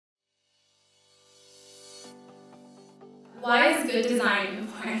why is good design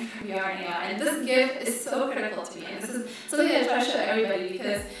important for VR and AR? And this GIF is so critical to me. And this is something that I try to show everybody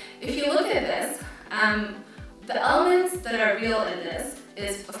because if you look at this, the elements that are real in this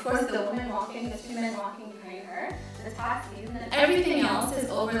is, of course, the woman walking, the two men walking behind her, the taxis, and then everything else is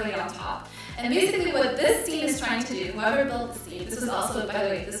overlaid on top. And basically what this scene is trying to do, whoever built the scene, this was also, by the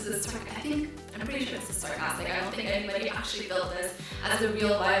way, this was, I'm pretty sure this is sarcastic. I don't think anybody actually built this as a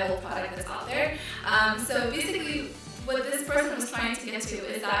real viable product that's out there. So basically, what this person was trying to get to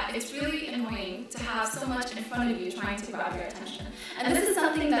is that it's really annoying to have so much in front of you trying to grab your attention. And this is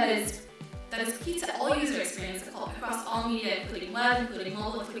something that is key to all user experience across all media, including web, including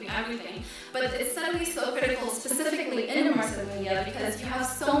mobile, including everything. But it's suddenly so critical, specifically in immersive media, because you have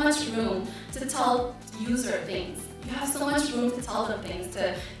so much room to tell user things. You have so much room to tell them things,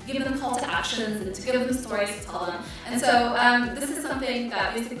 to give them call to actions, and to give them stories to tell them. And so this is something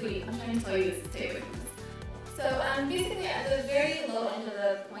that basically, I'm trying to tell you this, take away from this. So basically at the very low end of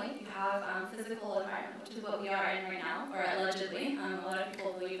the point, you have physical environment, which is what we are in right now, or allegedly. A lot of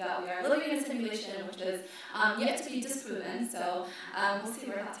people believe that we are living in a simulation, which is yet to be disproven, so we'll see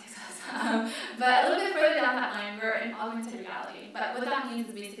where that takes us. But a little bit further down that line, we're in augmented reality. But what that means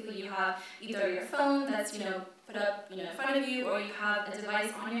is basically you have either your phone that's put up in front of you, or you have a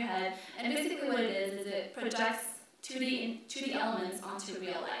device on your head, and basically what it is it projects 2D elements onto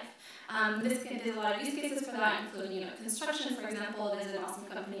real life. There's a lot of use cases for that, including construction, for example. There's an awesome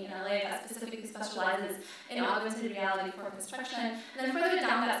company in LA that specifically specializes in augmented reality for construction. And then further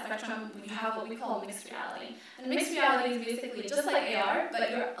down that spectrum, we have what we call mixed reality. And mixed reality is basically just like AR,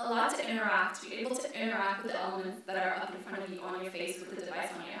 but you're allowed to interact. You're able to interact with the elements that are up in front of you on your face with the device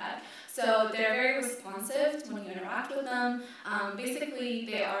on your head. So they're very responsive to when you interact with them. Basically,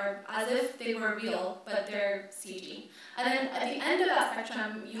 they are as if they were real, but they're CG. And then at the end of that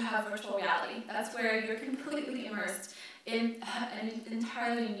spectrum, you have virtual reality. That's where you're completely immersed in an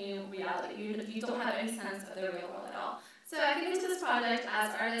entirely new reality. You don't have any sense of the real world at all. So I came into this project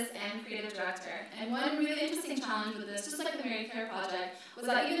as artist and creative director, and one really interesting challenge with this, just like the Mary Claire project, was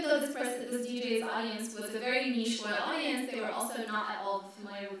that even though this DJ's audience was a very niche loyal audience, they were also not at all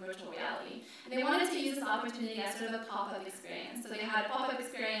familiar with virtual reality. And they wanted to use this opportunity as sort of a pop-up experience. So they had a pop-up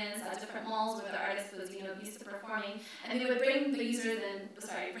experience at different malls where the artist was used to performing, and they would bring the users in,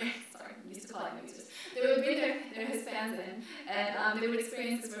 I'm used to calling them users. They would bring his fans in, and they would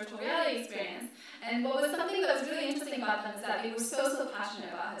experience this virtual reality experience. And what was something that was really interesting about them is that they were so passionate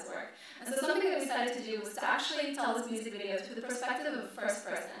about his work. And so something that we decided to do was to actually tell this music video through the perspective of first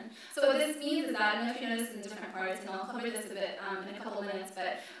person. So what this means is that, I don't know if you noticed in different parts, and I'll cover this a bit in a couple of minutes,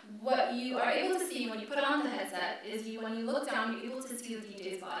 but what you are able to see when you put on the headset is when you look down, you're able to see the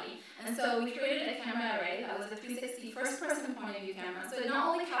DJ's body. And so we created a camera array that was a 360 first-person point of view camera. So it not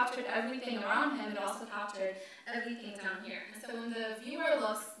only captured everything around him, it also captured everything down here. And so when the viewer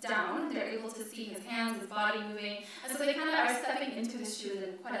looks down, they're able to see his hands, his body moving, and so they kind of are stepping into his shoes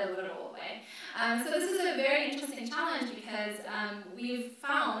in quite a literal way. So this is a very interesting challenge because we've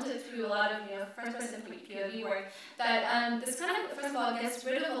found through a lot of first-person POV work that this kind of, first of all, gets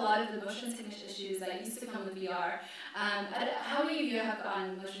rid of a lot of the motion sickness issues that used to come with VR. How many of you have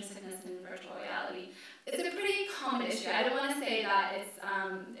gotten motion sickness in virtual reality? It's a pretty common issue. I don't want to say that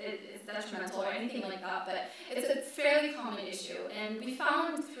it's detrimental or anything like that, but it's a fairly common issue. And we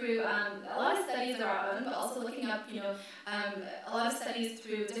found through a lot of studies of our own, but also looking up, a lot of studies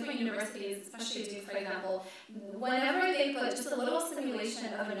through different universities, especially Duke, for example, whenever they put just a little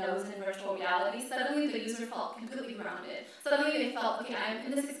simulation of a nose in virtual reality, suddenly the user felt completely grounded. Suddenly they felt, okay, I'm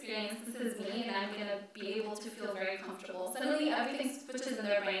in this experience, this is me, and I'm going to be able to feel very comfortable. Suddenly everything switches in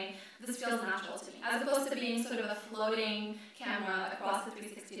their brain. This feels natural to me, as opposed to being sort of a floating camera across the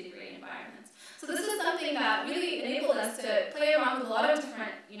 360-degree environment. So this is something that really enabled us to play around with a lot of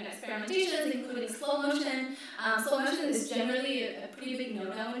different experimentations, including slow motion. Slow motion is generally a pretty big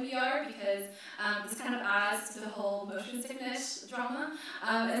no-no in VR because this kind of adds to the whole motion sickness drama.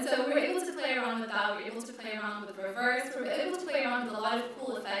 And so we were able to play around with that. We were able to play around with reverse. We were able to play around with a lot of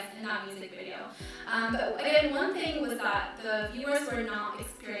cool effects in that music video. But again, one thing was that the viewers were not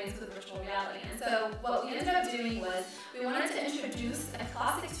experienced with virtual reality. And so what we ended up doing was we wanted to introduce a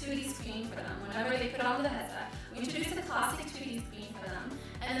classic 2D screen for them. Whenever they put on the headset, we introduced a classic 2D screen for them,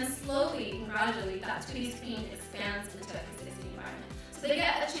 and then slowly and gradually that 2D screen expands into a 360 environment. So they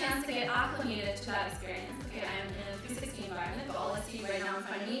get a chance to get acclimated to that experience. Okay, I'm in a 360 environment, but all I see right now in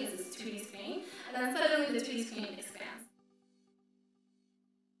front of me is this 2D screen, and then suddenly the 2D screen